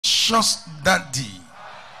Precious Daddy,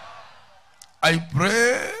 I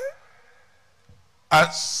pray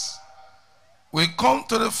as we come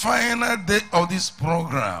to the final day of this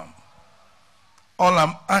program, all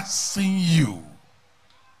I'm asking you,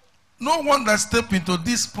 no one that step into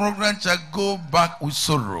this program shall go back with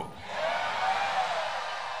sorrow.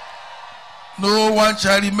 No one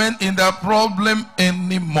shall remain in that problem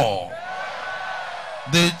anymore.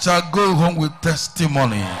 They shall go home with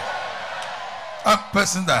testimony. A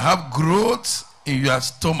person that have growth in your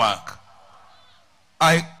stomach,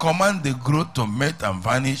 I command the growth to melt and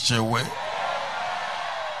vanish away.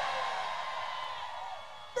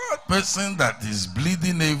 That person that is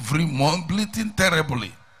bleeding every month, bleeding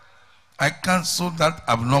terribly, I cancel that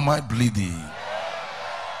abnormal bleeding.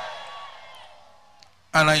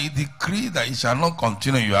 And I decree that it shall not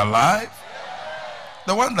continue in your life.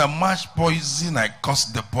 The one that mashed poison, I curse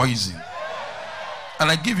the poison. And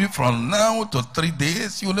I give you from now to 3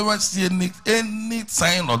 days, you'll never see any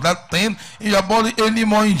sign of that thing in your body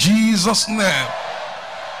anymore in Jesus' name.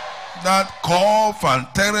 That cough and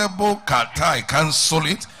terrible catarrh, I cancel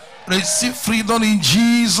it. Receive freedom in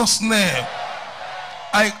Jesus' name.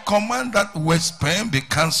 I command that waist pain be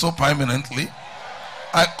cancelled permanently.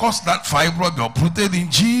 I cause that fibroid be uprooted in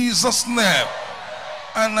Jesus' name.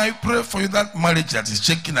 And I pray for you that marriage that is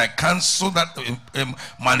shaking, I cancel that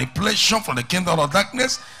manipulation from the kingdom of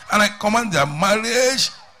darkness. And I command their marriage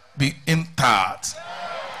be intact.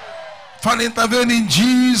 Father, intervene in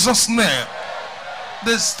Jesus' name.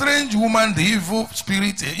 The strange woman, the evil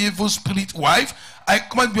spirit wife, I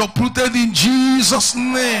command be uprooted in Jesus'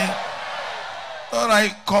 name. Lord, I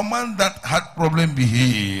command that heart problem be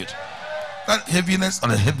healed. That heaviness on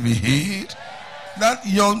the head be healed. That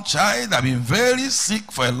young child that been very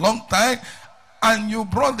sick for a long time, and you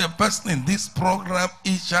brought the person in this program,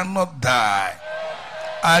 he shall not die.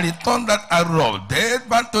 I return that arrow of death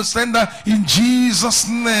back to sender in Jesus'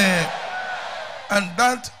 name. And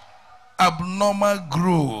that abnormal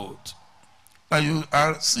growth that you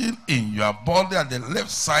are seeing in your body at the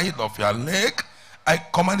left side of your leg, I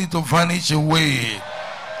command it to vanish away.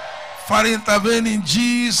 Father, intervene in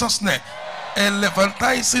Jesus' name.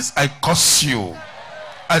 Elephantiasis, I curse you.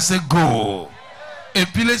 I say go.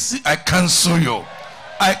 Epilepsy, I cancel you.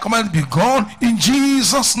 I command be gone in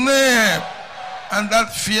Jesus' name. And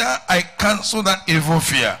that fear, I cancel that evil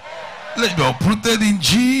fear. Let it be uprooted in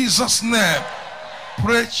Jesus' name.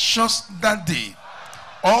 Precious Daddy,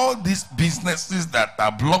 all these businesses that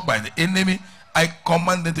are blocked by the enemy, I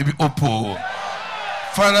command them to be open.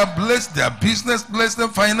 Father, bless their business, bless them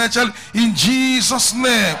financially in Jesus'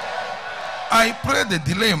 name. I pray the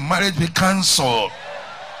delay in marriage be cancelled.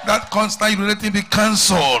 That constant relative be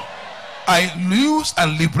cancelled. I loose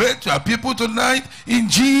and liberate your people tonight in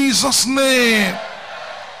Jesus' name.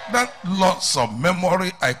 That loss of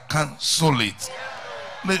memory, I cancel it.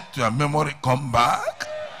 Let your memory come back.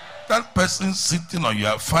 That person sitting on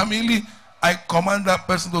your family, I command that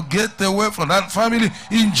person to get away from that family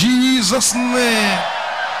in Jesus' name.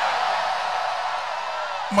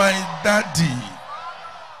 My Daddy,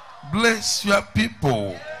 bless your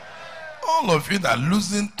people. All of you that are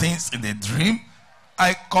losing things in a dream,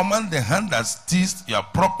 I command the hand that steals your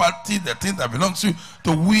property, the thing that belongs to you,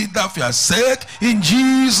 to wither for your sake in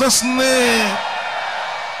Jesus' name.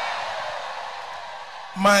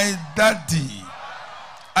 My Daddy,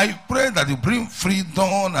 I pray that you bring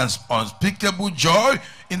freedom and unspeakable joy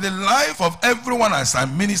in the life of everyone as I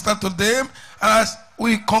minister to them. And as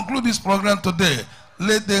we conclude this program today,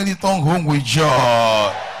 let them return home with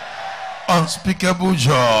joy, unspeakable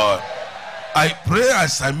joy. I pray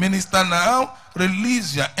as I minister now,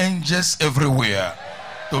 release your angels everywhere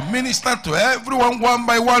to minister to everyone one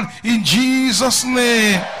by one in Jesus'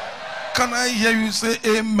 name. Can I hear you say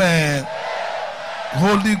amen?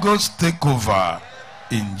 Holy Ghost, take over.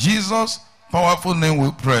 In Jesus' powerful name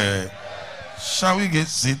we pray. Shall we get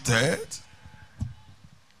seated?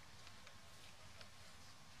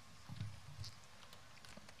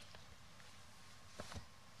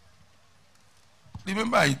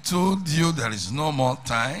 Remember, I told you there is no more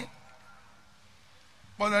time.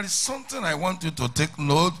 But there is something I want you to take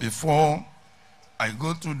note before I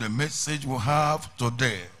go through the message we have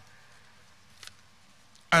today.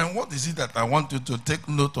 And what is it that I want you to take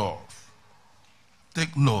note of?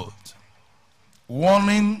 Take note.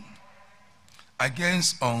 Warning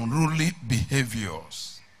against unruly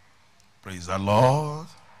behaviors. Praise the Lord.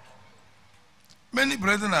 Many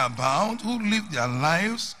brethren are bound who live their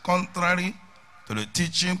lives contrary to the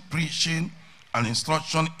teaching, preaching, and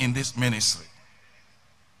instruction in this ministry,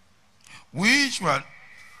 which were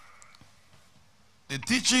the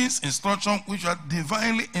teachings, instruction, which were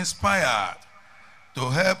divinely inspired to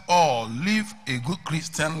help or live a good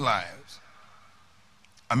Christian life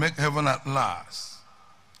and make heaven at last,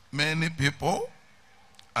 many people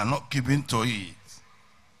are not keeping to it.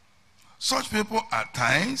 Such people at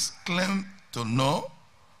times claim to know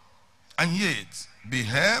and yet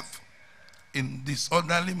behave in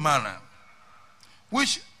disorderly manner,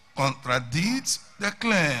 which contradicts their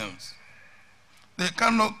claims. They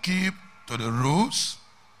cannot keep to the rules.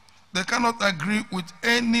 They cannot agree with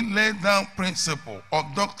any laid down principle or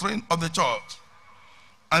doctrine of the church.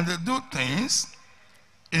 And they do things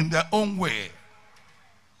in their own way.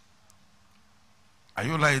 Are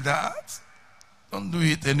you like that? Don't do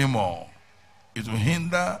it anymore. It will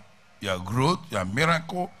hinder your growth, your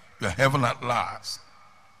miracle, your heaven at last.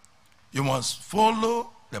 You must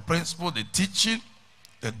follow the principle, the teaching,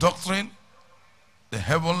 the doctrine, the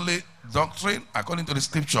heavenly doctrine according to the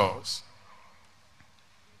scriptures.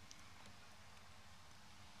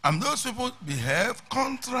 And those people behave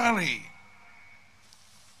contrary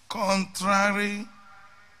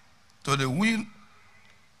to the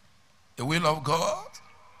will of God,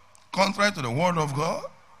 contrary to the word of God.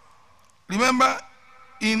 Remember,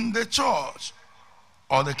 in the church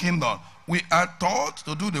or the kingdom, we are taught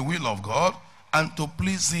to do the will of God and to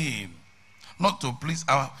please him, not to please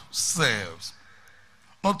ourselves,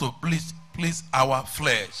 not to please our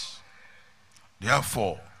flesh.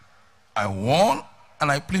 Therefore, I warn and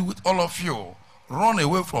I plead with all of you, run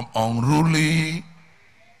away from unruly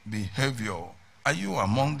behavior. Are you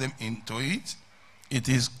among them into it? It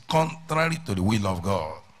is contrary to the will of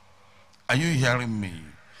God. Are you hearing me?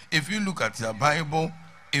 If you look at your Bible,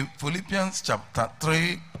 in Philippians chapter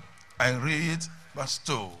 3, I read verse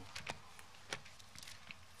 2.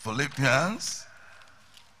 Philippians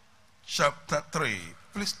chapter 3.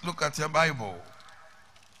 Please look at your Bible.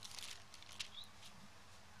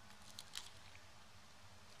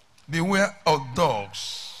 Beware of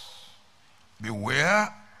dogs.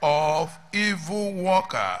 Beware of evil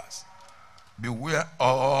workers. Beware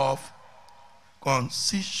of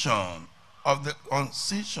concision. Of the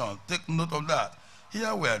concision. Take note of that.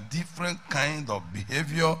 Here we are different kind of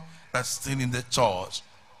behavior that's still in the church.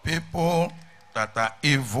 People that are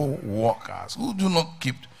evil workers, who do not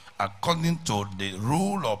keep according to the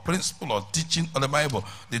rule or principle or teaching of the Bible.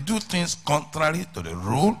 They do things contrary to the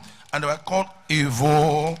rule, and they are called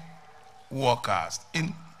evil workers.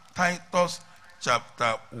 In Titus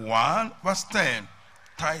chapter 1, verse 10.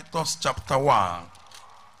 Titus chapter 1,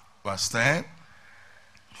 verse 10.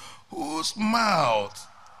 Whose mouth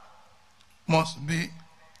must be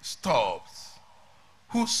stopped,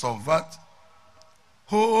 who subvert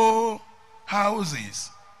whole houses,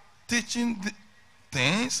 teaching the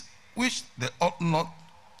things which they ought not,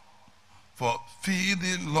 for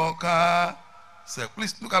feeding local. So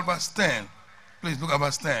please look at verse 10. Please look at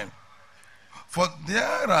verse 10. For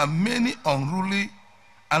there are many unruly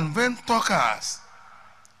and vain talkers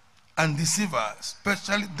and deceivers,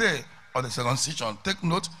 especially they of the circumcision. Take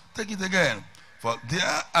note, take it again. For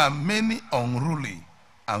there are many unruly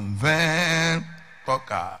and vain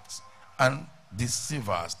talkers and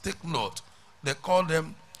deceivers. Take note, they call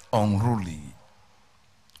them unruly,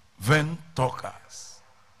 vain talkers,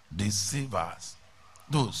 deceivers.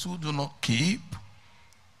 Those who do not keep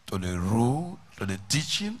to the rule, to the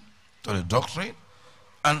teaching, to the doctrine.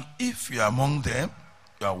 And if you are among them,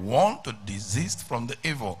 you are warned to desist from the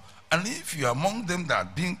evil. And if you are among them that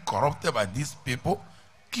are being corrupted by these people,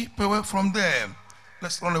 keep away from them.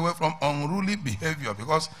 Let's run away from unruly behavior,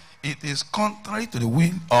 because it is contrary to the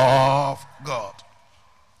will of God.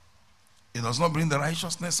 It does not bring the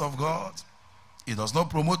righteousness of God. It does not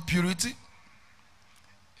promote purity.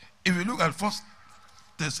 If you look at 1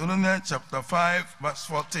 Thessalonians chapter 5, verse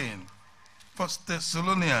 14. 1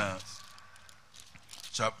 Thessalonians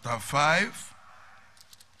chapter 5,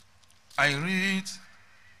 I read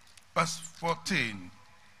verse 14.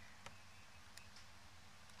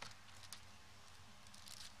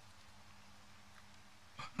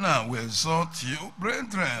 Now we exhort you,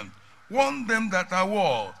 brethren, warn them that are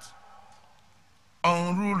what?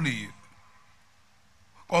 Unruly.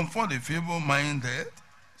 Comfort the feeble-minded,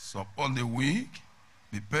 support the weak,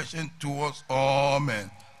 be patient towards all men.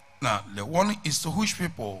 Now, the warning is to which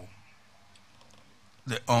people?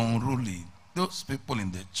 The unruly. Those people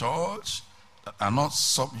in the church that are not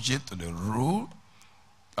subject to the rule,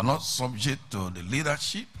 are not subject to the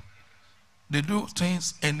leadership. They do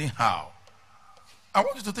things anyhow. I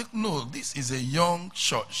want you to take note, this is a young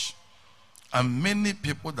church. And many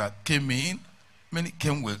people that came in, many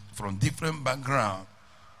came from different backgrounds.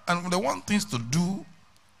 And they want things to do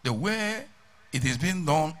the way it is being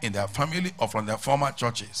done in their family or from their former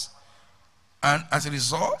churches. And as a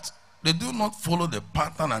result, They do not follow the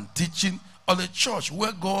pattern and teaching of the church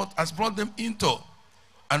where God has brought them into.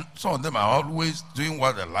 And some of them are always doing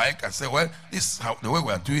what they like and say, well, this is how, the way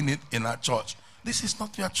we are doing it in our church. This is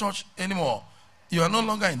not your church anymore. You are no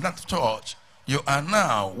longer in that church. You are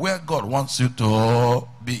now where God wants you to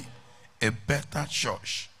be. A better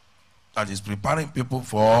church that is preparing people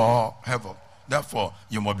for heaven. Therefore,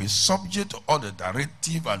 you must be subject to all the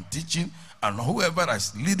directive and teaching, and whoever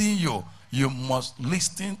is leading you, you must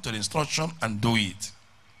listen to the instruction and do it.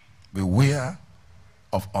 Beware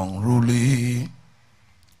of unruly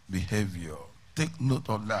behavior. Take note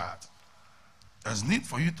of that. There's need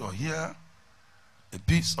for you to hear a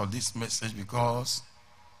piece of this message, because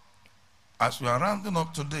as we are rounding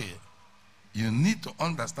up today, you need to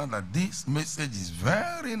understand that this message is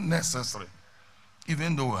very necessary,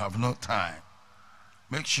 even though we have no time.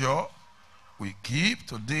 Make sure we keep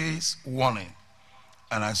today's warning.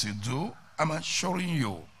 And as you do, I'm assuring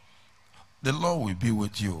you, the Lord will be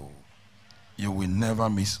with you. You will never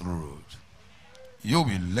miss road. You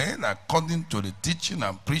will learn according to the teaching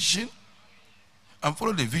and preaching, and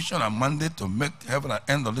follow the vision and mandate to make heaven an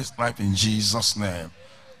end of this life in Jesus' name.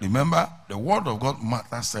 Remember, the word of God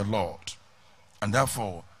matters a lot. And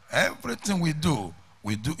therefore, everything we do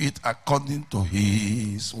it according to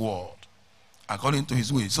his word, according to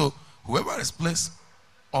his will. So, whoever is placed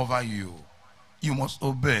over you, you must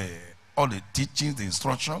obey all the teachings, the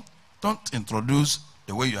instruction. Don't introduce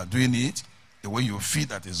the way you are doing it, the way you feel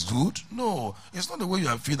that is good. No, it's not the way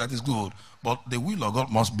you feel that is good, but the will of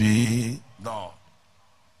God must be done.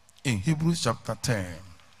 In Hebrews chapter 10,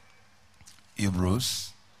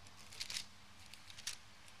 Hebrews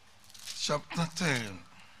chapter 10,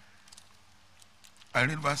 I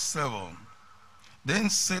read verse 7.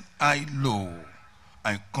 Then said I, lo,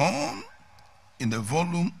 I come in the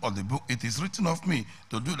volume of the book. It is written of me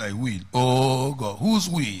to do thy will. Oh God, whose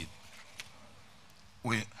will?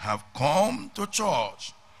 We have come to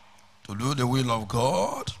church to do the will of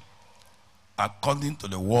God according to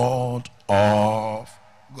the word of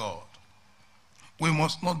God. We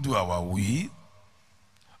must not do our will.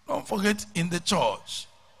 Don't forget, in the church,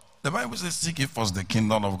 the Bible says, seek ye first the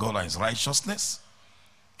kingdom of God and his righteousness,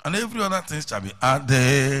 and every other thing shall be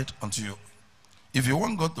added unto you. If you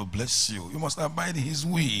want God to bless you, you must abide in his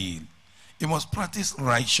will. You must practice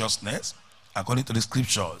righteousness according to the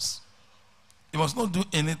scriptures. You must not do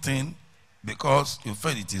anything because you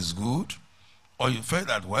feel it is good, or you feel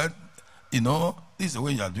that, well, this is the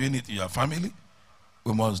way you are doing it in your family.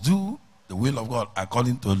 We must do the will of God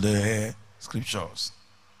according to the scriptures.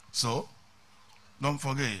 So, don't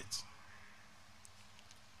forget.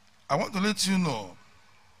 I want to let you know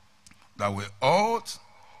that we ought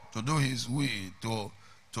to do his will,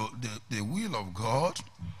 to the will of God,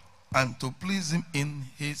 and to please him in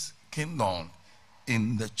his kingdom,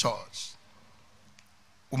 in the church.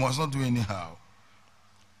 We must not do anyhow.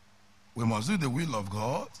 We must do the will of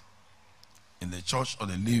God in the church of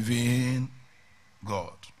the living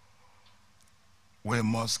God. We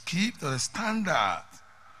must keep to the standard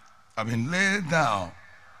have been laid down,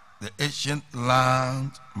 the ancient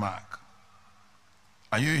landmark.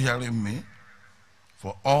 Are you hearing me?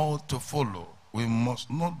 For all to follow, we must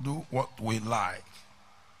not do what we like.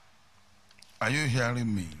 Are you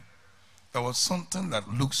hearing me? There was something that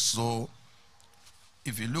looks so,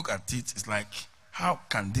 if you look at it, it's like, how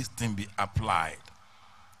can this thing be applied?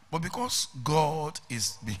 But because God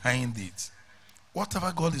is behind it,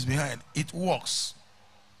 whatever God is behind, it works.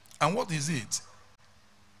 And what is it?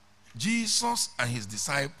 Jesus and his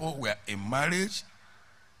disciples were in marriage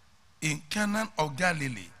in Cana of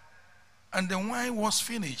Galilee, and the wine was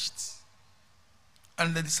finished.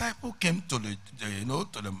 And the disciple came to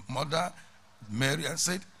the mother Mary and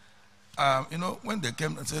said, when they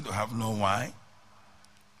came and said to have no wine,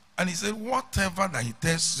 and he said, whatever that he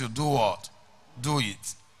tells you, do what? Do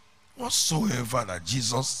it. Whatsoever that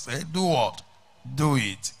Jesus said, do what? Do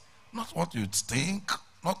it. Not what you think,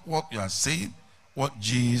 not what you are saying, what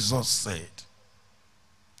Jesus said.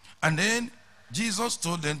 And then Jesus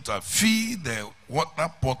told them to fill the water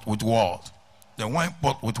pot with what? The wine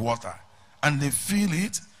pot with water. And they fill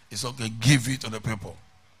it, it's okay, give it to the people.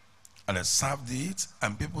 And they served it,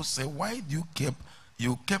 and people say, why do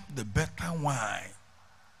you kept the better wine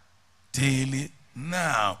till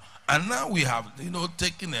now? And now we have,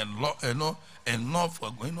 taken enough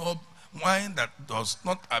wine that does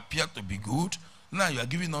not appear to be good. Now you are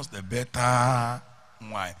giving us the better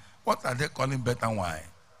wine. What are they calling better wine?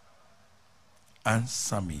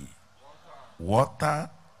 Answer me. Water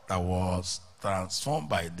that was transformed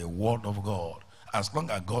by the word of God. As long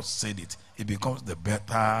as God said it, it becomes the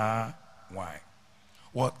better wine.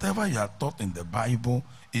 Whatever you are taught in the Bible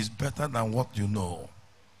is better than what you know.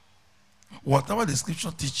 Whatever the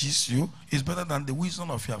scripture teaches you is better than the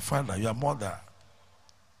wisdom of your father, your mother.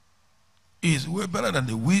 It is way better than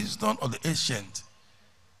the wisdom of the ancient.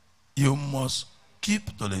 You must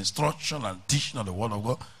keep to the instruction and teaching of the word of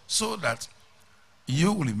God so that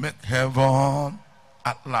you will make heaven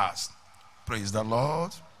at last. Praise the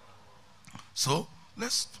Lord. So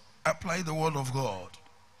let's apply the word of God.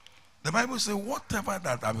 The Bible says, whatever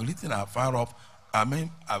that I'm written afar off,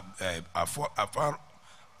 afar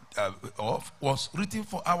off, was written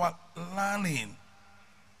for our learning.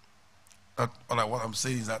 What I'm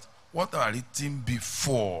saying is that what are written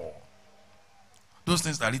before, those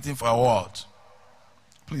things are written for what?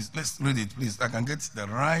 Please, let's read it, please. I can get the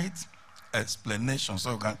right explanation.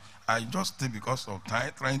 So I just think because of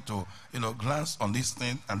time, trying to, glance on this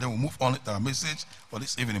thing, and then we'll move on to our message for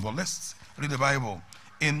this evening. But let's read the Bible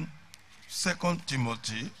in 2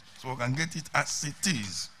 Timothy, so we can get it as it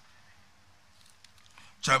is.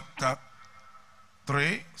 Chapter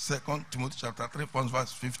 3, 2 Timothy chapter 3, from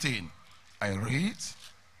verse 15. I read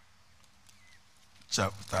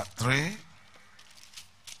chapter 3,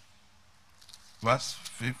 verse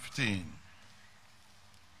 15.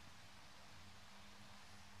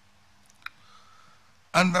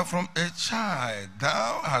 And that from a child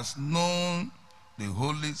thou hast known the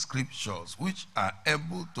holy scriptures, which are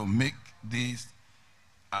able to make thee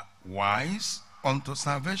wise unto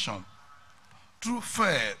salvation, through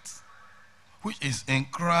faith, which is in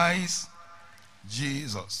Christ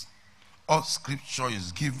Jesus. All scripture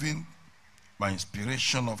is given by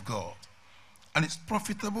inspiration of God, and it's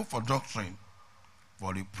profitable for doctrine,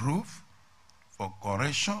 for reproof, for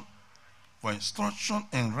correction, for instruction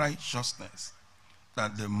in righteousness,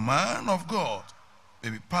 that the man of God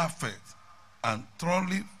may be perfect and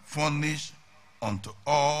thoroughly furnished unto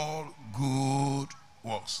all good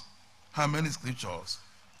works. How many scriptures?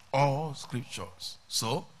 All scriptures.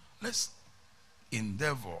 So let's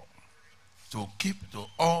endeavor to keep to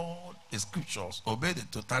all the scriptures, obey the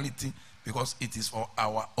totality, because it is for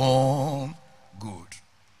our own good.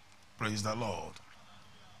 Praise the Lord.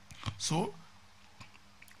 So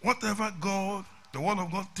whatever God, the word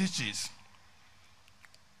of God teaches,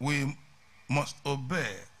 we must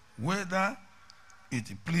obey, whether it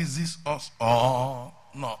pleases us or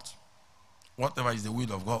not. Whatever is the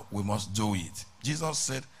will of God, we must do it. Jesus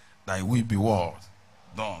said, thy will be what?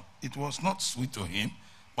 Done. It was not sweet to him,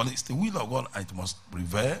 but it's the will of God and it must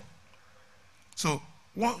prevail. So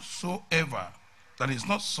whatsoever that is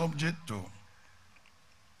not subject to,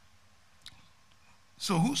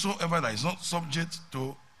 so whosoever that is not subject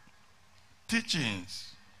to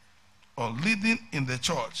teachings or leading in the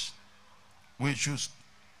church, we should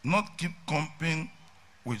not keep company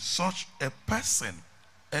with such a person.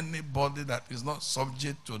 Anybody that is not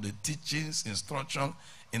subject to the teachings, instruction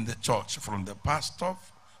in the church, from the pastor,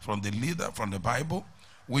 from the leader, from the Bible,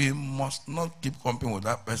 we must not keep company with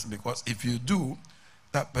that person, because if you do,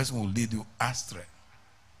 that person will lead you astray.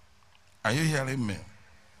 Are you hearing me?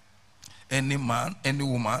 Any man, any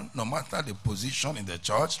woman, no matter the position in the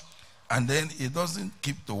church, and then he doesn't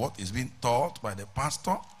keep to what is being taught by the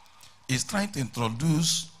pastor, he's trying to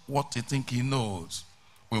introduce what he thinks he knows.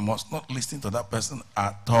 We must not listen to that person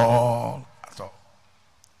at all, at all.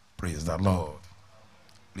 Praise the Lord.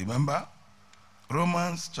 Remember,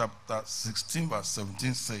 Romans chapter 16 verse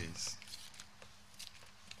 17 says,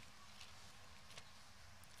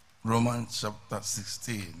 Romans chapter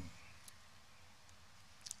 16,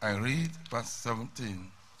 I read verse 17,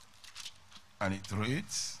 and it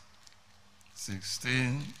reads,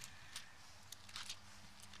 16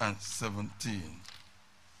 and 17.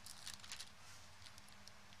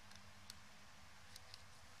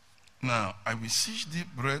 Now, I beseech thee,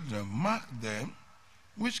 brethren, mark them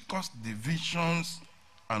which cause divisions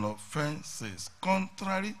and offenses,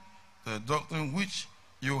 contrary to the doctrine which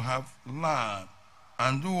you have learned,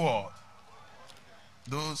 and do what?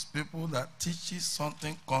 Those people that teaches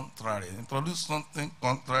something contrary, introduce something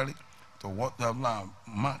contrary to what they have learned,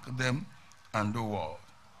 mark them and do what?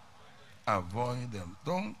 Avoid them.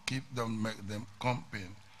 Don't keep them, make them company.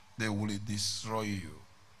 They will destroy you.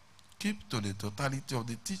 Keep to the totality of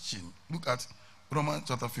the teaching. Look at Romans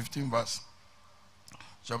chapter 15 verse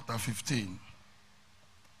chapter 15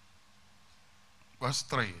 verse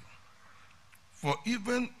 3. For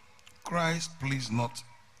even Christ pleased not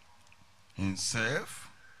himself,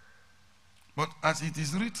 but as it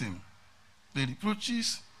is written, the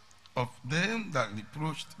reproaches of them that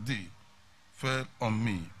reproached thee fell on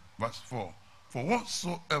me. Verse 4. For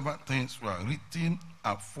whatsoever things were written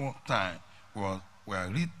aforetime were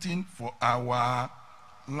written for our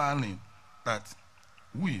learning, that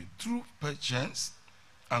we, through patience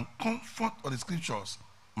and comfort of the scriptures,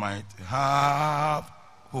 might have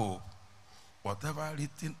hope. Whatever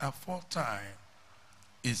written aforetime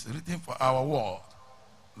is written for our what?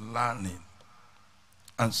 Learning.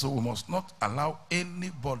 And so we must not allow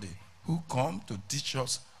anybody who come to teach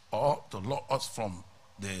us or to lure us from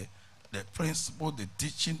the principle, the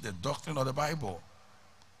teaching, the doctrine of the Bible.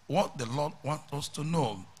 What the Lord wants us to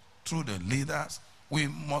know through the leaders, we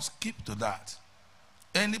must keep to that.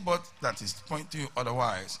 Anybody that is pointing you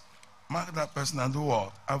otherwise, mark that person and do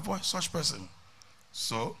what? Avoid such person.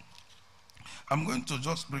 So, I'm going to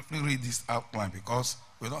just briefly read this outline because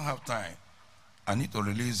we don't have time. I need to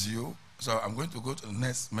release you. So I'm going to go to the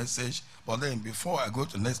next message. But then before I go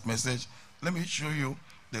to the next message, let me show you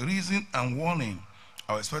the reason and warning,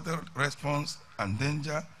 our expected response and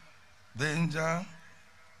danger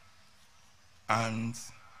and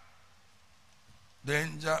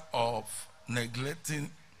danger of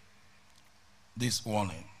neglecting this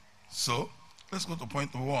warning. So let's go to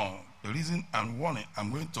point 1, the reason and warning.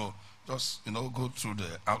 I'm going to just go through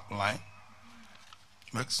the outline,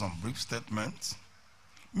 make some brief statements.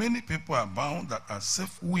 Many people are bound that are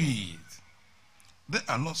self-willed. They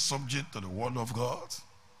are not subject to the word of God.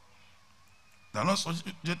 They are not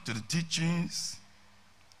subject to the teachings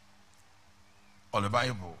of the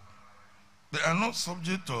Bible. They are not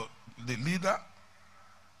subject to the leader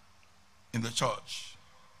in the church,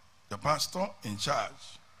 the pastor in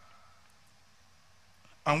charge.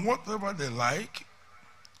 And whatever they like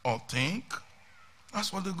or think,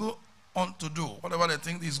 that's what they go on to do. Whatever they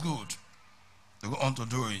think is good, they go on to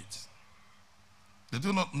do it. They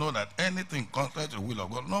do not know that anything contrary to the will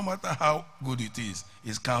of God, no matter how good it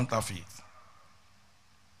is counterfeit.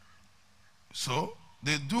 So,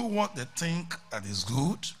 they do what they think that is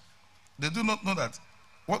good. They do not know that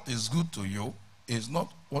what is good to you is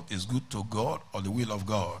not what is good to God or the will of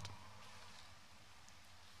God.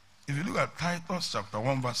 If you look at Titus chapter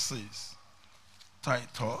 1 verse 6,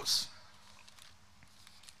 Titus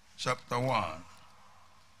chapter 1,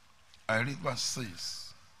 I read verse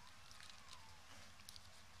 6.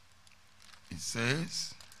 It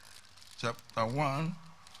says, chapter 1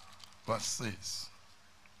 verse 6,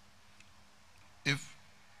 if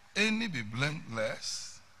any be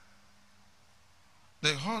blameless,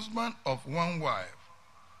 the husband of one wife,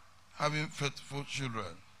 having faithful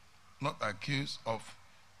children, not accused of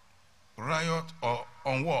riot or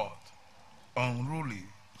unruly.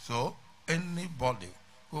 So anybody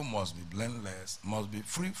who must be blameless must be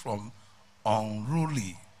free from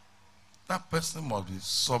unruly. That person must be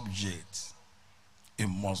subject. It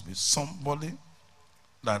must be somebody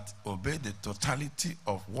that obeys the totality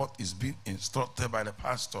of what is being instructed by the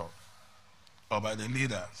pastor or by the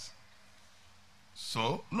leaders.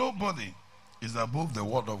 So nobody is above the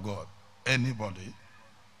word of God. Anybody.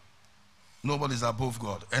 Nobody is above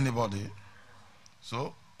God. Anybody.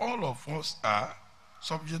 So all of us are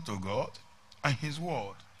subject to God and his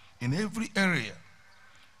word in every area.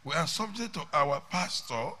 We are subject to our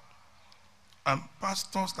pastor and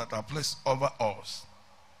pastors that are placed over us,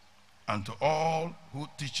 and to all who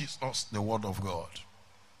teaches us the word of God.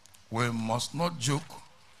 We must not joke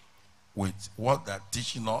with what they're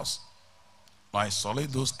teaching us,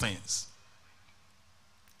 isolate those things.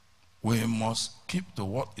 We must keep to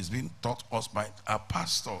what is being taught us by our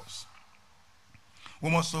pastors. We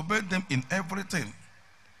must obey them in everything,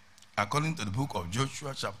 according to the book of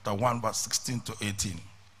Joshua chapter 1 verse 16 to 18.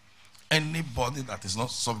 Anybody that is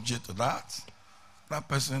not subject to that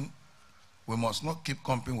person, we must not keep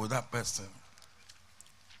company with that person.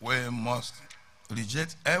 We must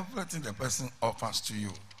reject everything the person offers to you.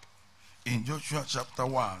 In Joshua chapter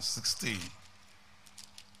 1, 16,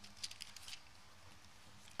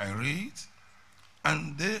 I read,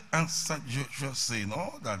 and they answered Joshua, saying,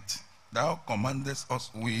 all that thou commandest us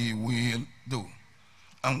we will do.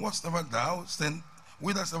 And whithersoever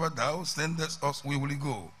thou sendest us we will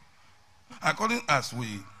go. According as we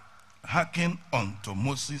hearken unto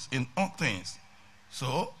Moses in all things,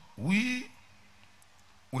 so we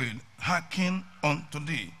will hearken unto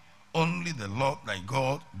thee. Only the Lord thy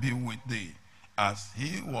God be with thee, as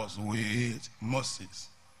he was with Moses.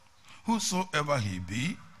 Whosoever he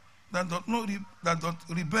be that doth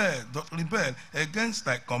rebel against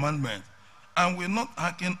thy commandment, and will not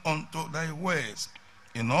hearken unto thy words,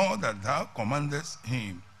 in all that thou commandest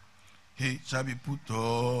him, he shall be put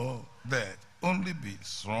to death. Only be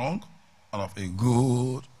strong and of a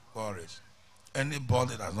good courage.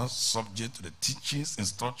 Anybody that is not subject to the teachings,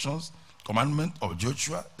 instructions, commandment of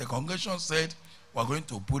Joshua, the congregation said, we're going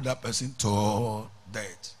to put that person to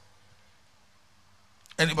death.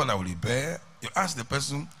 Anybody that will rebel, you ask the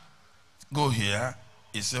person, go here,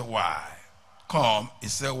 He said, why? Come, he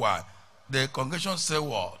said, why? The congregation said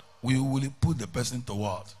what? We will put the person to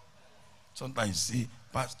what? Sometimes you see,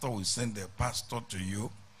 pastor will send the pastor to you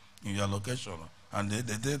in your location. And the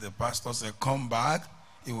day the pastor said, come back,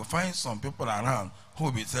 he will find some people around who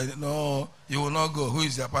will be saying, no, you will not go. Who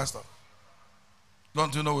is your pastor?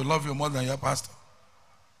 Don't you know we love you more than your pastor?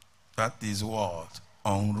 That is what?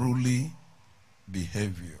 Unruly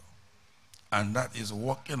behavior. And that is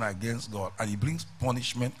working against God. And it brings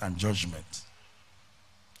punishment and judgment.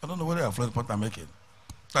 I don't know whether you're afraid of what I'm making.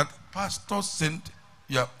 That pastor sent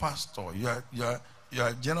your pastor,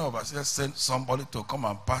 your general overseer sent somebody to come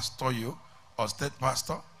and pastor you, or state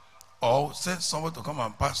pastor, or sent somebody to come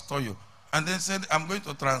and pastor you. And then said, I'm going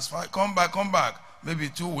to transfer, come back, maybe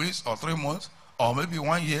 2 weeks or 3 months, or maybe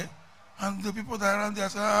 1 year. And the people that are around there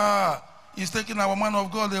say, he's taking our man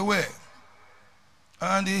of God away.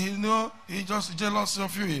 And he's just jealous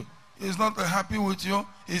of you. He's not happy with you.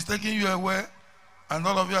 He's taking you away. And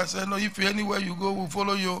all of you are saying, no, if anywhere you go, we'll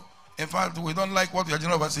follow you. In fact, we don't like what your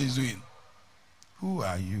general overseer is doing. Who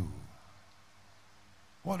are you?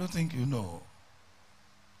 What do you think you know?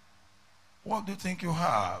 What do you think you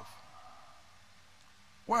have?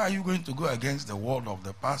 Why are you going to go against the word of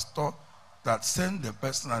the pastor that sent the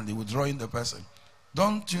person and they withdrawing the person?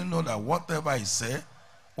 Don't you know that whatever he say,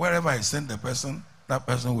 wherever he send the person, that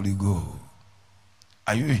person will go?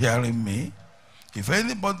 Are you hearing me? If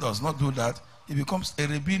anybody does not do that, it becomes a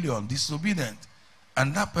rebellion, disobedient.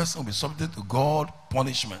 And that person will be subject to God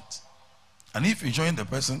punishment. And if you join the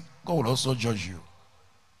person, God will also judge you.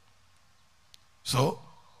 So,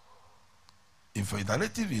 if a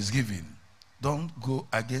directive is given, don't go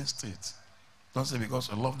against it. Don't say because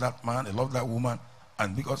I love that man, I love that woman,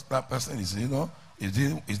 and because that person is,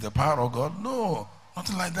 is the power of God. No,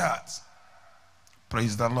 nothing like that.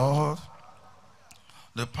 Praise the Lord.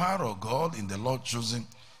 The power of God in the Lord choosing,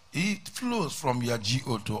 it flows from your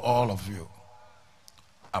GO to all of you.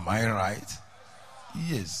 Am I right?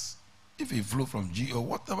 Yes. If it flows from GO,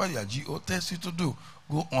 whatever your GO tells you to do,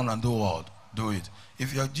 go on and do what? Do it.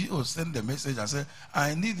 If your GO send the message and say,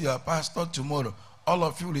 I need your pastor tomorrow, all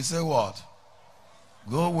of you will say what?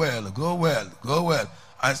 Go well, go well, go well.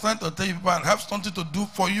 I stand to tell you people, I have something to do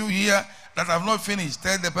for you here that I have not finished.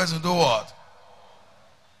 Tell the person to do what?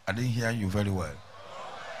 I didn't hear you very well.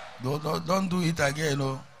 Don't do it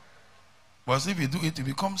again, But if you do it, it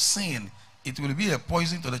becomes sin. It will be a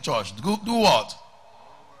poison to the church. Go do what?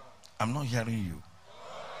 I'm not hearing you.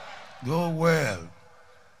 Go well.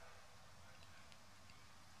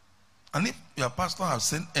 And if your pastor has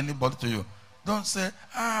sent anybody to you, don't say,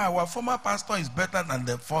 our former pastor is better than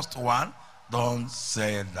the first one. Don't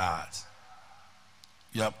say that.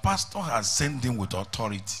 Your pastor has sent him with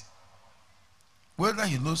authority. Whether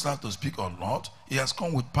he knows how to speak or not, he has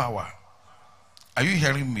come with power. Are you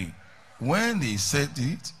hearing me? When he said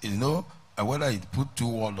it, whether he put 2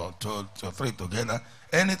 words or 2 or 3 together,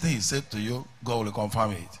 anything he said to you, God will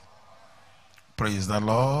confirm it. Praise the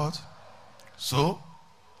Lord. So,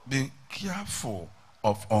 be careful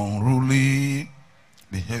of unruly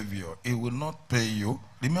behavior. It will not pay you.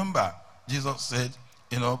 Remember, Jesus said,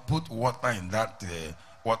 put water in that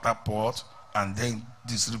water pot and then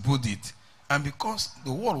distribute it. And because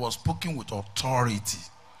the word was spoken with authority,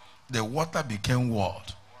 the water became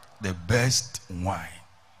what? The best wine.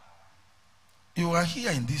 You are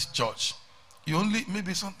here in this church.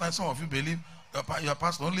 Maybe sometimes some of you believe your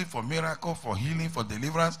pastor only for miracle, for healing, for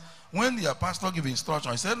deliverance. When your pastor gives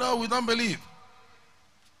instruction, he said, no, we don't believe.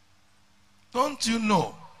 Don't you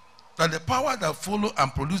know that the power that follow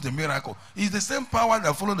and produce the miracle is the same power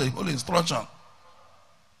that follow the whole instruction?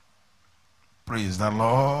 Praise the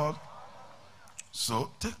Lord.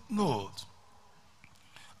 So take note.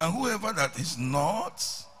 And whoever that is not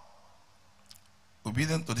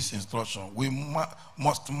obedient to this instruction, we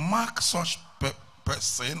must mark such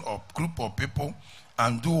person or group of people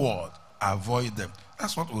and do what? Avoid them.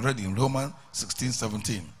 That's what we read in Romans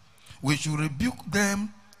 16:17. We should rebuke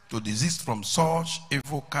them to desist from such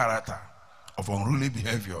evil character of unruly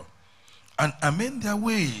behavior and amend their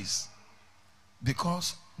ways,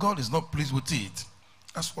 because God is not pleased with it.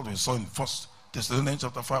 That's what we saw in 1 Thessalonians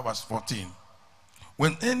chapter 5 verse 14.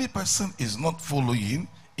 When any person is not following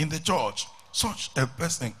in the church, such a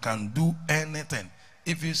person can do anything.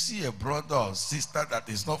 If you see a brother or sister that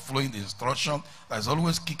is not following the instruction, that is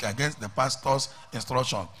always kick against the pastor's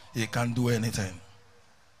instruction, he can do anything.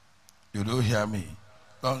 You do hear me?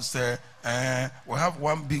 Don't say, we have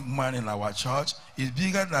one big man in our church. He's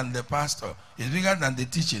bigger than the pastor. He's bigger than the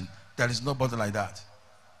teaching. There is nobody like that.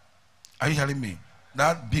 Are you hearing me?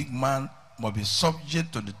 That big man must be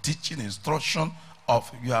subject to the teaching instruction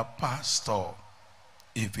of your pastor.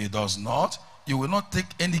 If he does not, you will not take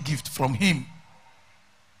any gift from him.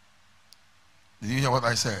 Did you hear what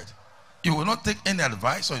I said? You will not take any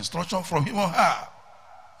advice or instruction from him or her.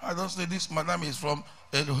 I don't say this madam is from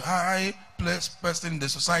a high placed person in the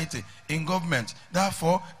society, in government.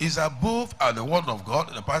 Therefore, is above the word of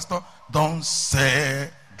God. The pastor, don't say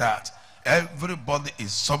that. Everybody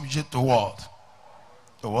is subject to what?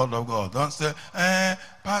 The word of God. Don't say,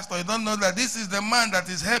 pastor, you don't know that this is the man that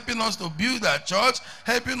is helping us to build our church,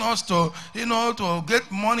 helping us to, to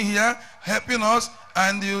get money here, helping us,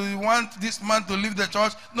 and you want this man to leave the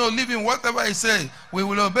church. No, leave him. Whatever he says, we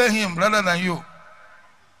will obey him rather than you.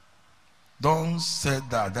 Don't say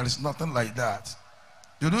that. There is nothing like that.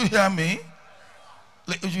 Did you hear me?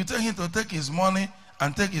 Like, if you tell him to take his money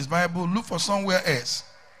and take his Bible, look for somewhere else.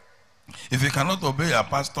 If you cannot obey a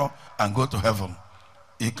pastor and go to heaven,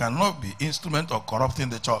 he cannot be instrument of corrupting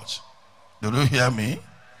the church. Did you hear me?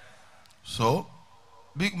 So,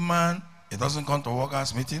 big man, he doesn't come to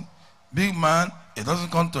workers' meeting. Big man, he doesn't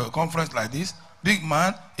come to a conference like this. Big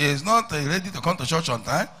man is not ready to come to church on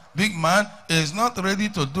time. Big man is not ready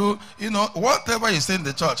to do, whatever he say in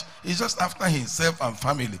the church. He's just after himself and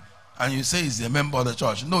family. And you say he's a member of the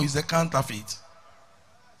church. No, he's a counterfeit.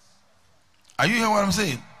 Are you hearing what I'm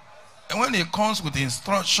saying? And when he comes with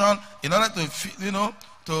instruction, in order to,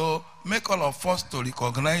 to make all of us to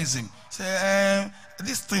recognize him, say,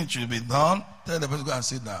 this thing should be done, tell the person, go and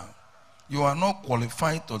sit down. You are not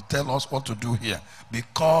qualified to tell us what to do here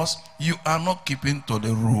because you are not keeping to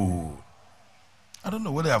the rule. I don't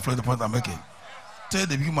know whether you are afraid of the point I'm making. Tell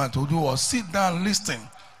the big man to do or sit down, listen.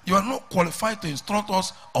 You are not qualified to instruct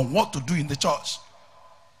us on what to do in the church.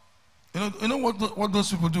 You know what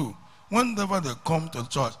those people do? Whenever they come to the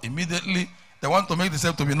church, immediately they want to make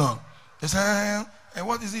themselves to be known. They say, hey,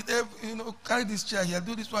 what is it? Carry this chair here,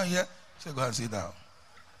 do this one here. Say, go and sit down.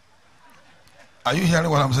 Are you hearing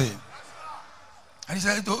what I'm saying? And he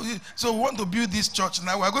said, so we want to build this church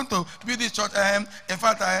now. We are going to build this church. In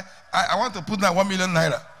fact, I want to put down 1 million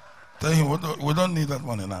naira. Tell him, we don't need that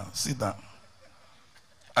money now. Sit down.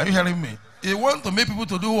 Are you hearing me? He wants to make people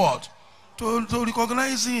to do what? To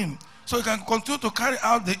recognize him. So he can continue to carry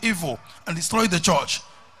out the evil and destroy the church.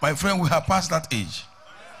 My friend, we have passed that age.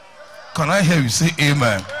 Can I hear you say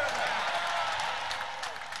amen?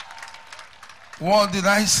 What did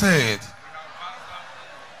I say?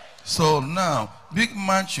 So now, big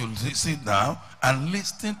man should sit down and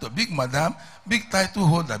listen to big madam, big title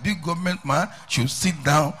holder, big government man should sit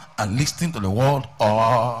down and listen to the word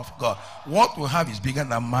of God. What we have is bigger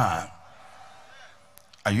than man.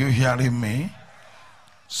 Are you hearing me?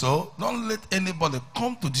 So don't let anybody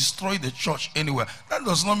come to destroy the church anywhere. That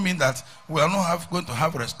does not mean that we are not going to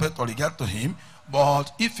have respect or regard to him.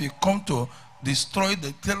 But if he come to destroy,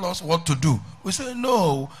 they tell us what to do. We say,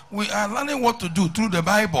 no, we are learning what to do through the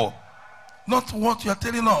Bible, not what you are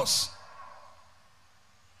telling us.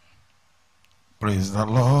 Praise the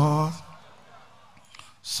Lord.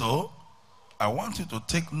 So, I want you to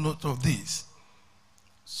take note of this.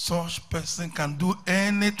 Such person can do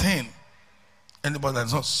anything. Anybody that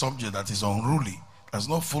is not subject, that is unruly, that's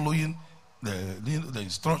not following the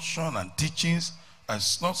instruction and teachings,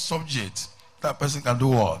 that's not subject, that person can do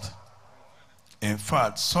what? In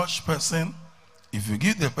fact, such person, if you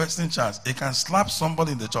give the person a chance, he can slap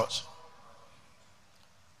somebody in the church.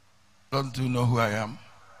 Don't you know who I am?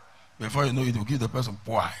 Before you know it, will give the person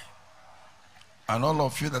why. And all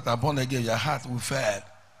of you that are born again, your heart will fail.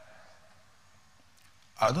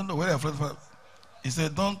 I don't know where I'm from. He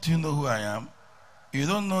said, don't you know who I am? You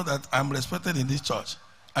don't know that I'm respected in this church.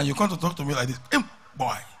 And you come to talk to me like this,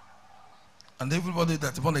 boy. And everybody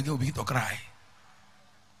that's born again will begin to cry.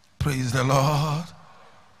 Praise the Lord.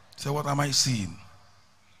 Say, what am I seeing?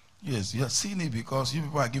 Yes, you are seeing it because you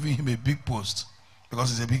people are giving him a big post.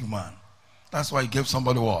 Because he's a big man. That's why he gave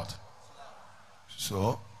somebody what?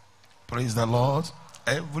 So, praise the Lord.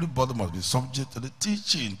 Everybody must be subject to the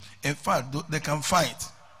teaching. In fact, they can fight.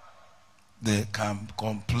 They can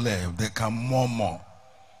complain. They can murmur.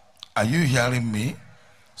 Are you hearing me?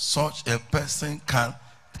 Such a person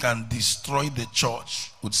can destroy the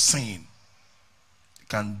church with sin.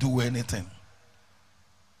 Can do anything.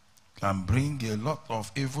 Can bring a lot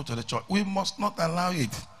of evil to the church. We must not allow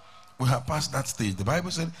it. We have passed that stage. The Bible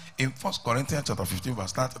said in 1 Corinthians chapter 15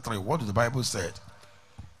 verse 33. What did the Bible say?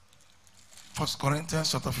 1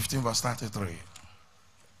 Corinthians chapter 15 verse 33.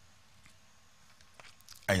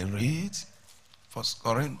 I read 1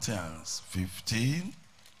 Corinthians 15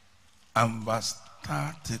 and verse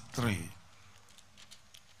 33.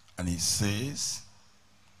 And it says,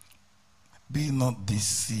 be not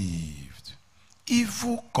deceived.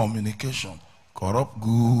 Evil communication corrupt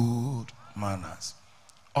good manners.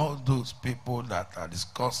 All those people that are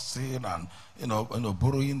discussing and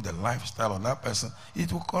borrowing the lifestyle of that person,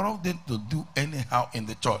 it will corrupt them to do anyhow in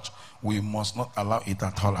the church. We must not allow it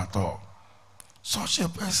at all at all. Such a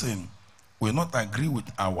person will not agree with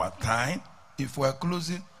our time. If we are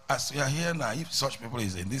closing, as we are here now, if such people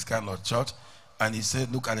is in this kind of church, and he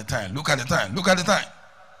said, look at the time, look at the time, look at the time.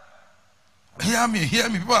 Hear me,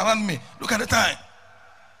 people around me, look at the time.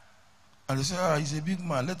 And they say, he's a big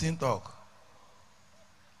man, let him talk.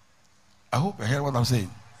 I hope you hear what I'm saying.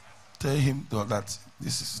 Tell him that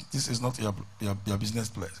this is not your business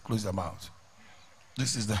place. Close your mouth.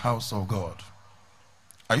 This is the house of God.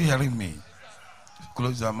 Are you hearing me?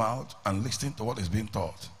 Close your mouth and listen to what is being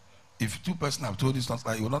taught. If two persons have told you something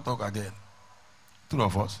like, you will not talk again. Two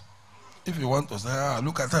of us. If you want to say,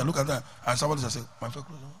 look at that, and somebody will say, my friend,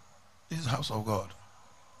 close your mouth. This is the house of God.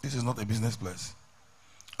 This is not a business place.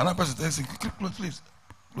 Another person tells him, please,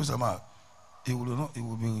 close your mouth. He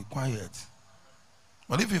will be quiet.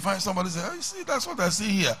 But if you find somebody say, you see, that's what I see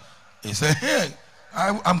here. He say, hey,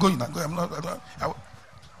 I'm going.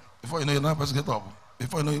 Before you know, another person get up.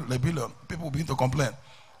 Before you know, like billion, people begin to complain.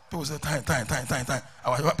 People say, time.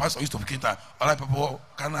 Our pastor used to keep time. Other people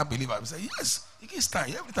cannot believe it. We say, yes, he gives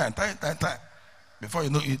time. Every time. Before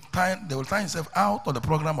you know it, they will time himself out of the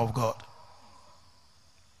program of God.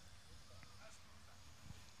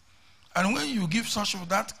 And when you give such of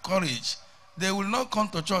that courage, they will not come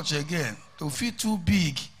to church again to feel too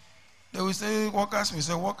big. They will say, workers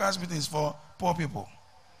meeting is for poor people.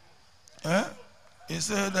 He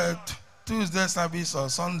said that Tuesday service or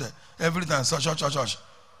Sunday, every time, church.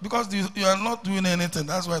 Because you are not doing anything.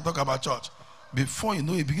 That's why I talk about church. Before you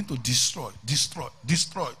know, you begin to destroy.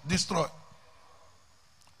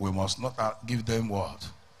 We must not give them what?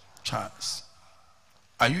 Chance.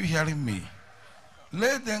 Are you hearing me?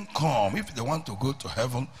 Let them come. If they want to go to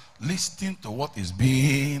heaven, listen to what is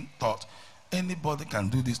being taught. Anybody can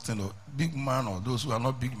do this thing, big man or those who are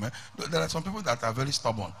not big men. There are some people that are very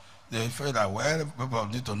stubborn. They feel that, well, people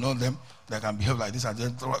need to know them. They can behave like this and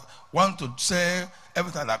just want to say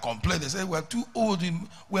every time they complain. They say, we're too old.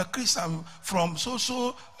 We're Christian from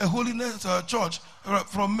a holiness church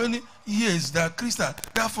from many years. They're Christian.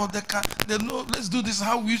 Therefore, they know, let's do this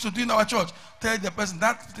how we used to do in our church. Tell the person,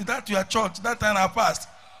 that your church, that time have passed.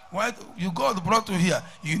 Why you got brought to here?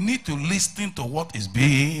 You need to listen to what is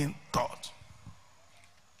being taught.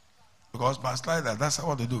 Because backslider, that's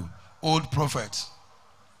what they do. Old prophets.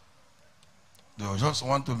 They just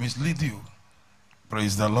want to mislead you.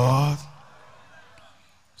 Praise the Lord.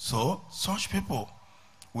 So, such people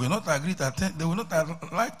will not agree to attend, they will not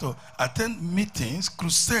like to attend meetings,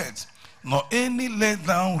 crusades, nor any laid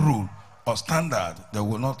down rule or standard. They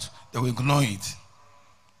will ignore it.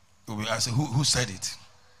 They will ask, who said it?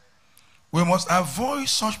 We must avoid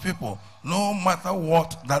such people no matter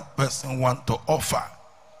what that person wants to offer.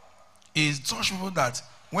 It's such people that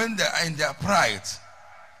when they are in their pride,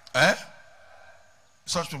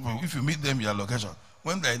 such people, if you meet them in your location,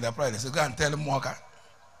 when they're in their pride, they say, go and tell them Muoka.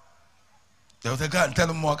 They will say, go and tell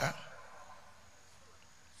them Muoka.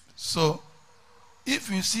 So, if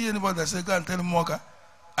you see anybody that says, go and tell them Muoka,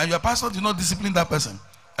 and your pastor did not discipline that person,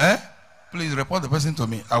 please report the person to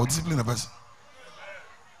me. I will discipline the person.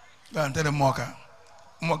 Go and tell them Muoka.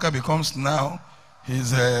 Muoka becomes now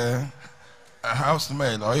his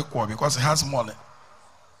housemaid or equal because he has money.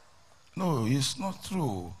 No, it's not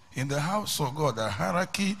true. In the house of God, the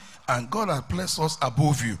hierarchy, and God has placed us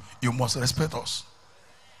above you. You must respect us.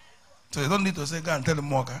 So you don't need to say, go and tell the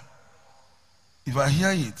Muoka. If I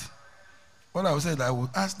hear it, what I will say is that I will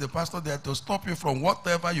ask the pastor there to stop you from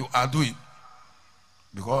whatever you are doing.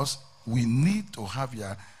 Because we need to have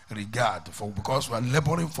your regard because we are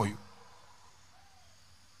laboring for you.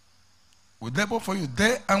 We labor for you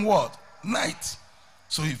day and what? Night.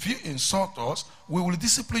 So if you insult us, we will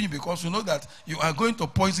discipline you because we know that you are going to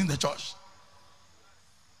poison the church.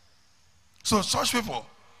 So such people,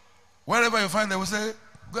 wherever you find them, will say,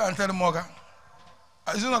 go and tell the Muoka.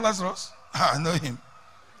 Is it not Lazarus? I know him.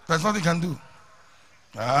 There's nothing he can do.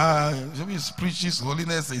 He preaches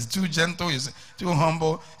holiness, he's too gentle, he's too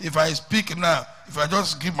humble. If I speak now, if I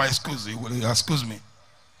just give my excuse, he will excuse me.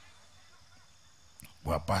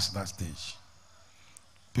 We are past that stage.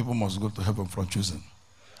 People must go to heaven from choosing.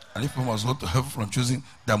 And if people must go to heaven from choosing,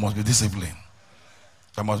 there must be discipline.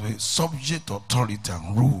 There must be subject authority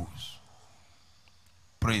and rules.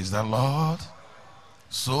 Praise the Lord.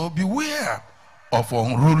 So beware of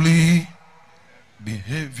unruly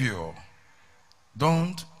behavior.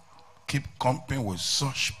 Don't keep company with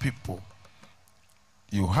such people.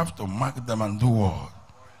 You have to mark them and do what?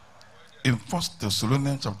 In 1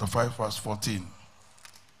 Thessalonians chapter 5 verse 14.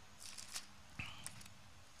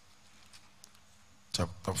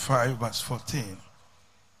 chapter 5, verse 14.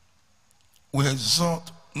 We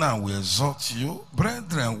exhort you,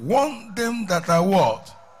 brethren, warn them that are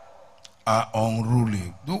what? Are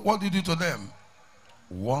unruly. What do you do to them?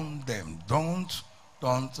 Warn them. Don't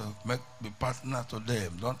be partner to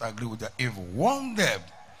them. Don't agree with their evil. Warn them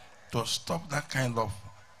to stop that kind of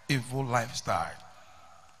evil lifestyle.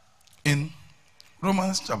 In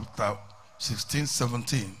Romans chapter 16,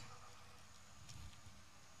 17.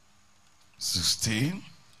 16,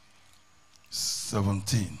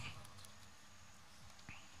 17.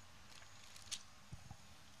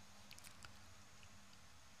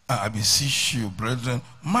 I beseech you, brethren,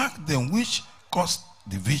 mark them which cause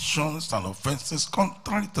divisions and offenses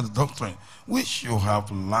contrary to the doctrine, which you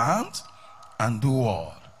have learned, and do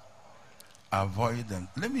what? Avoid them.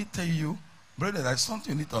 Let me tell you, brethren, there's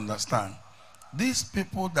something you need to understand. These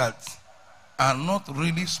people that are not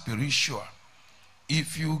really spiritual,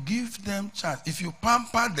 if you give them chance, if you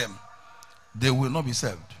pamper them, they will not be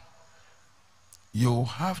saved. You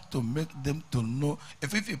have to make them to know.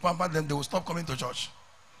 If you pamper them, they will stop coming to church.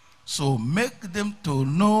 So make them to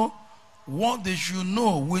know what they should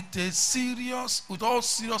know with all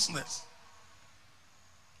seriousness.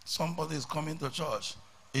 Somebody is coming to church.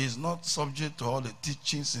 He is not subject to all the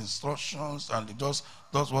teachings, instructions, and he just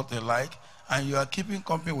does what they like. And you are keeping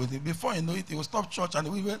company with him. Before you know it, he will stop church and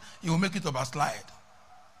he will make it a backslide.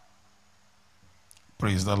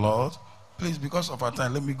 Praise the Lord. Please, because of our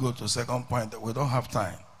time, let me go to the second point that we don't have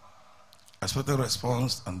time. Expected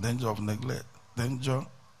response and danger of neglect. Danger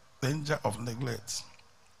of neglect.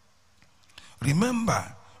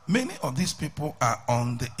 Remember, many of these people are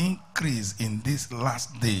on the increase in these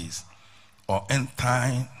last days or end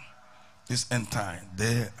time. This end time,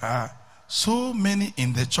 there are so many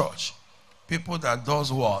in the church. People that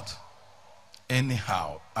does what?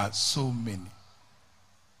 Anyhow, are so many.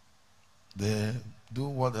 They do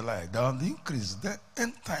what they like. They're on the increase. The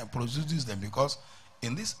end time produces them, because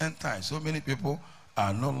in this end time, so many people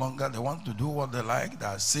are no longer, they want to do what they like. They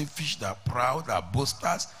are selfish, they are proud, they are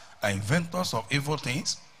boasters, are inventors of evil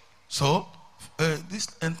things. So, this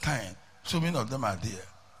end time, so many of them are there,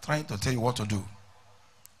 trying to tell you what to do.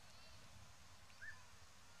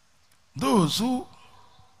 Those who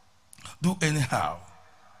do anyhow,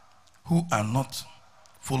 who are not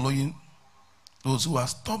following, those who are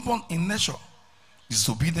stubborn in nature,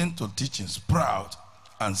 disobedient to teachings, proud,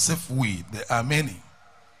 and self-willed, there are many.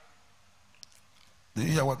 Do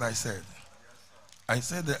you hear what I said? I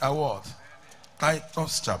said there are what?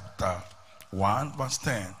 Titus chapter 1, verse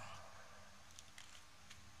 10.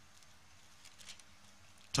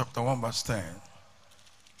 Chapter 1, verse 10.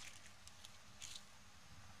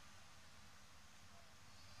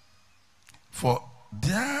 For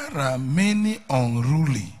there are many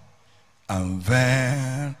unruly and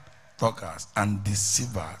vain talkers and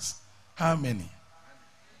deceivers. How many?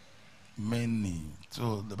 Many.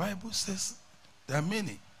 So the Bible says there are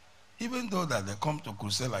many. Even though that they come to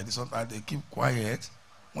crusade like this, sometimes they keep quiet.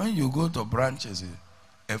 When you go to branches,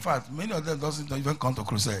 in fact, many of them doesn't even come to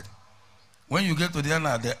crusade. When you get to the end,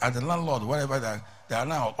 at the landlord, whatever they are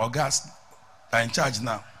now, or gas, they are in charge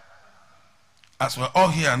now. As we're all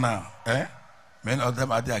here now, many of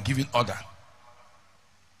them are there giving order.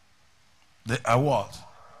 They are what?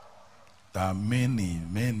 There are many,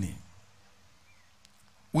 many.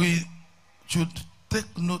 We should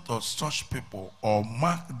take note of such people, or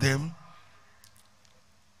mark them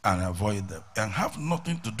and avoid them, and have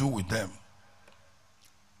nothing to do with them.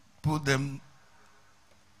 Put them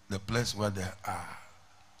the place where they are.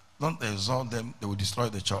 Don't exalt them, they will destroy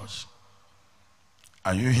the church.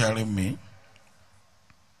 Are you hearing me?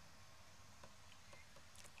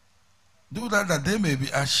 Do that they may be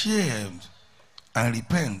ashamed and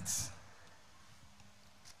repent.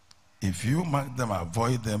 If you mark them,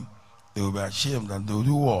 avoid them, they will be ashamed, and they will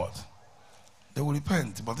do what? They will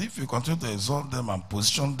repent. But if you continue to exalt them and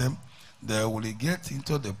position them, they will get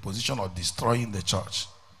into the position of destroying the church.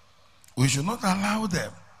 We should not allow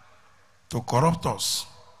them to corrupt us.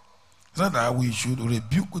 Rather, we should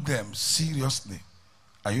rebuke them seriously.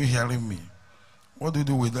 Are you hearing me? What do you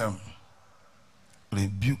do with them?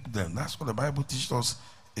 Rebuke them. That's what the Bible teaches us.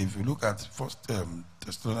 If you look at 1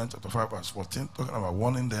 Thessalonians chapter 5, verse 14, talking about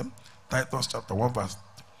warning them. Titus chapter 1, verse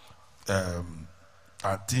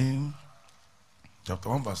 13. Chapter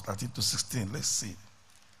 1, verse 13 to 16. Let's see.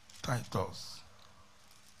 Titus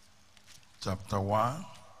chapter 1,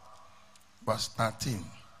 verse 13.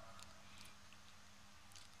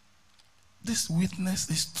 This witness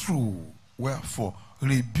is true. Wherefore,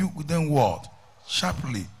 rebuke them what?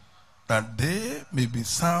 Sharply, that they may be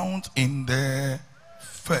sound in their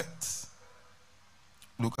faith.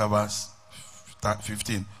 Look at verse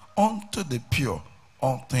 15. Unto the pure,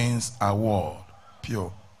 all things are what?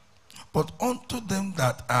 Pure. But unto them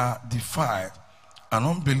that are defiled and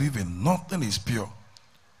unbelieving, nothing is pure.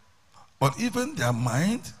 But even their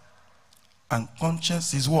mind and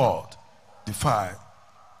conscience is what? Defiled.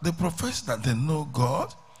 They profess that they know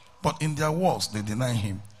God, but in their works they deny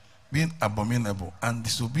him, being abominable and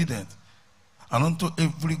disobedient, and unto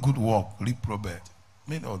every good work reprobate.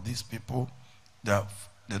 Many of these people, they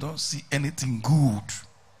don't see anything good.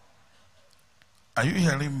 Are you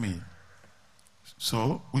hearing me?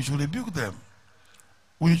 So we should rebuke them.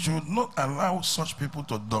 We should not allow such people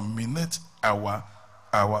to dominate our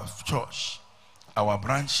church, our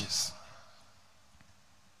branches.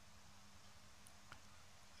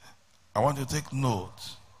 I want you to take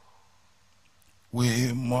note.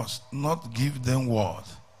 We must not give them what?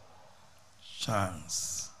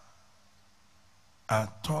 Chance.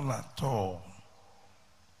 At all.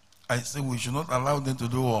 I say we should not allow them to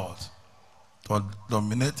do what? To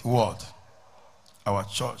dominate what? Our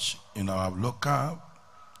church, in our local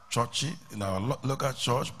churches, in our local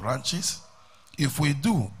church branches. If we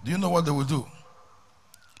do you know what they will do?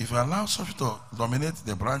 If you allow such to dominate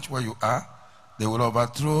the branch where you are, they will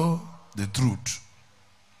overthrow the truth.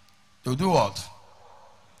 They will do what?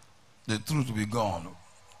 The truth will be gone.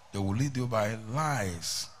 They will lead you by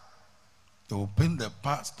lies. They will paint the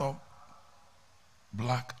pastor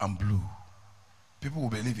black and blue. People will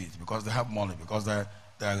believe it because they have money, because they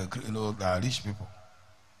are rich people.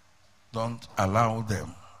 Don't allow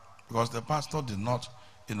them, because the pastor did not,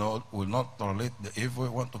 will not tolerate the evil.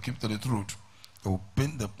 Want to keep to the truth. They will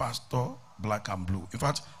paint the pastor black and blue. In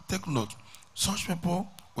fact, take note. Such people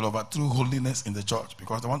will overthrow holiness in the church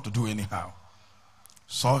because they want to do anyhow.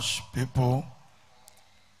 Such people,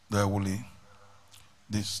 they will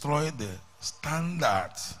destroy the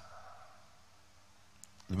standard.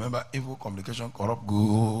 Remember, evil communication corrupt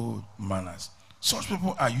good manners. Such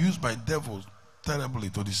people are used by devils terribly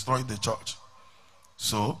to destroy the church.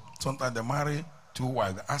 So sometimes they marry two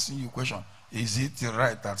wives. They're asking you a question: is it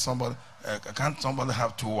right that somebody can't somebody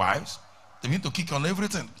have two wives? They begin to kick on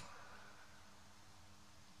everything.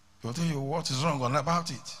 They'll tell you what is wrong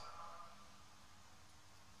about it.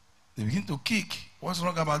 They begin to kick. What's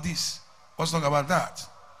wrong about this? What's wrong about that?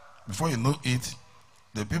 Before you know it,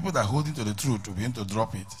 the people that are holding to the truth will begin to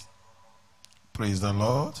drop it. Praise the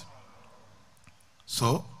Lord.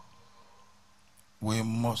 So, we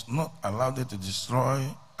must not allow them to destroy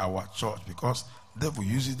our church, because the devil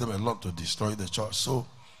uses them a lot to destroy the church. So,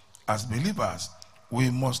 as believers, we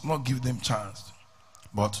must not give them chance.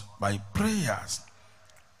 But by prayers,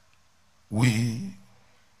 we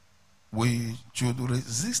should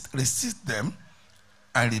resist them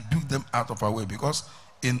and rebuke them out of our way. Because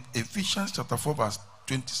in Ephesians chapter 4 verse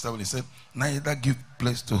 27 it said, neither give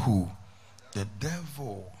place to who? The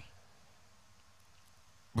devil.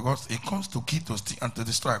 Because it comes to kill, to steal, and to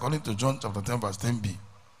destroy. According to John chapter 10 verse 10b,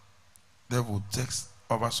 devil takes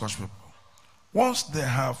over such people. Once they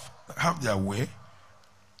have their way,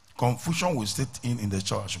 confusion will set in the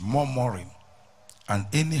church, murmuring, and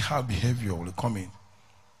anyhow behavior will come in.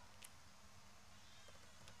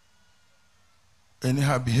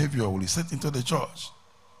 Anyhow behavior will set into the church,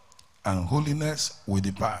 and holiness will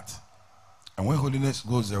depart. And when holiness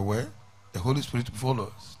goes away, the Holy Spirit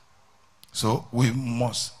follows. So we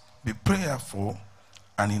must be prayerful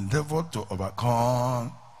and endeavor to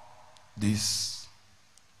overcome this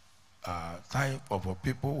type of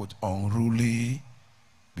people with unruly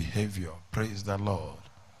behavior. Praise the Lord.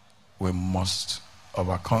 We must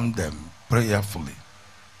overcome them prayerfully.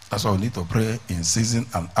 That's why we need to pray in season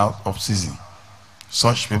and out of season.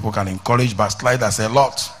 Such people can encourage backsliders a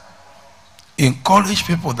lot. Encourage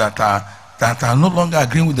people that are no longer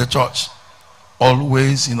agreeing with the church.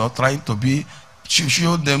 Always, trying to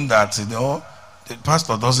show them that, the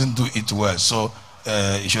pastor doesn't do it well, so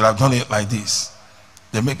he should have done it like this.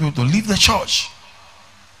 They make people to leave the church.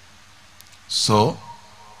 So,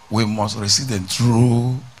 we must receive them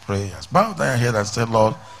through prayers. Bow down your head and say,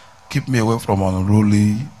 Lord, keep me away from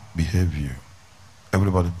unruly behavior.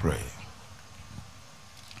 Everybody pray.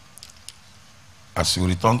 As you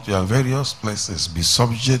return to your various places, be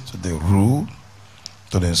subject to the rule,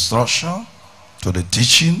 to the instruction, to the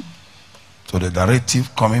teaching, to the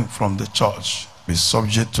directive coming from the church. Be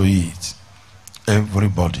subject to it.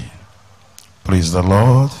 Everybody. Praise the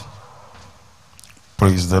Lord.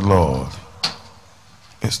 Praise the Lord.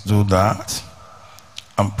 Let's do that.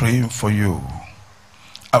 I'm praying for you.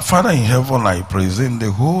 Our Father in heaven, I present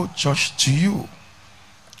the whole church to you.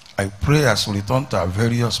 I pray as we return to our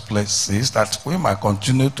various places that we might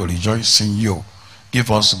continue to rejoice in you, Give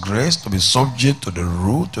us grace to be subject to the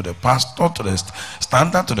rule, to the pastor, to the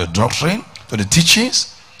standard, to the doctrine, to the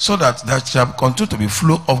teachings, so that there shall continue to be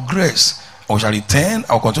flow of grace. We shall return,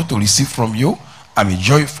 I will continue to receive from you and be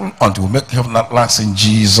joyful until we make heaven at last in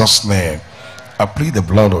Jesus' name. I plead the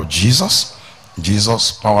blood of Jesus. In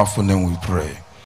Jesus' powerful name we pray.